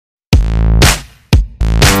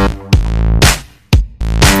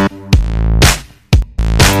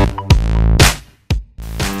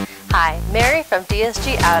from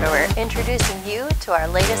DSG Outerwear, introducing you to our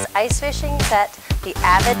latest ice fishing set, the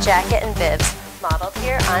Avid jacket and bibs, modeled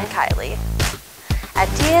here on Kylie. At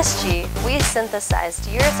DSG, we synthesized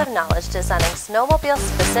years of knowledge designing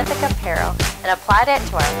snowmobile-specific apparel and applied it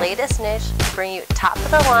to our latest niche to bring you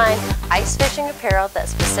top-of-the-line ice fishing apparel that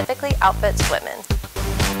specifically outfits women.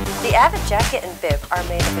 The Avid jacket and bib are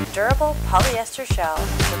made of a durable polyester shell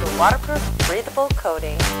with a waterproof, breathable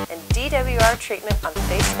coating and DWR treatment on the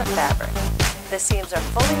face of the fabric. The seams are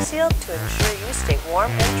fully sealed to ensure you stay warm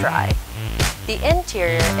and dry. The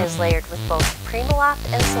interior is layered with both Primaloft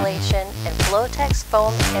insulation and Flotex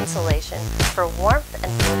foam insulation for warmth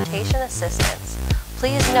and flotation assistance.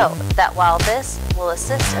 Please note that while this will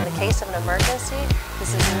assist in the case of an emergency,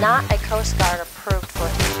 this is not a Coast Guard approved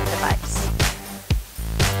flotation device.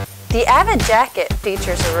 The Avid jacket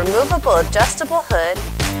features a removable adjustable hood,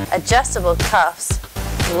 adjustable cuffs,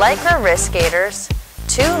 Lycra wrist gaiters,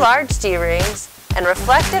 2 large D-rings, and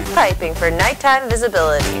reflective piping for nighttime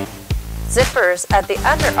visibility. Zippers at the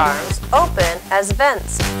underarms open as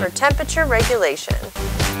vents for temperature regulation.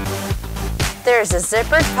 There is a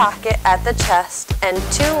zippered pocket at the chest and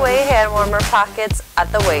 2-way hand warmer pockets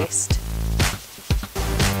at the waist.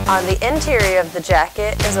 On the interior of the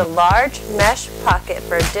jacket is a large mesh pocket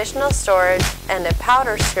for additional storage and a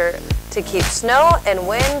powder skirt to keep snow and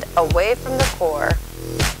wind away from the core.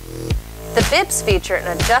 The bibs feature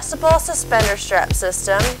an adjustable suspender strap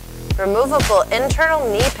system, removable internal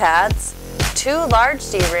knee pads, 2 large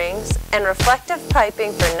D-rings, and reflective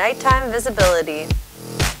piping for nighttime visibility.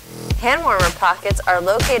 Hand warmer pockets are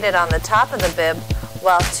located on the top of the bib,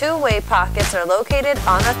 while 2-way pockets are located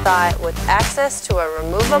on the thigh with access to a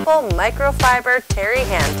removable microfiber terry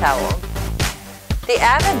hand towel. The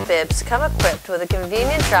Avid bibs come equipped with a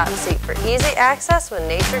convenient drop seat for easy access when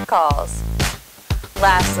nature calls.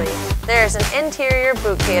 Lastly, there is an interior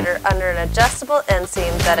boot gaiter under an adjustable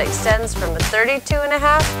inseam that extends from a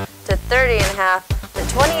 32.5 to 30.5 to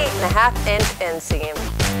 28.5 inch inseam.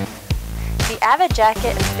 The Avid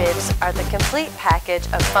jacket and bibs are the complete package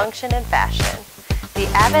of function and fashion. The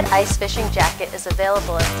Avid ice fishing jacket is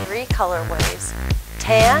available in 3 colorways: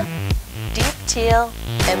 tan, deep teal,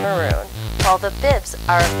 and maroon, while the bibs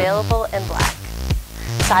are available in black.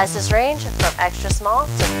 Sizes range from extra small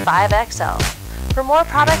to 5XL. For more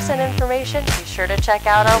products and information, be sure to check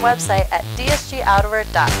out our website at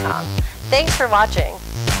dsgouterwear.com. Thanks for watching.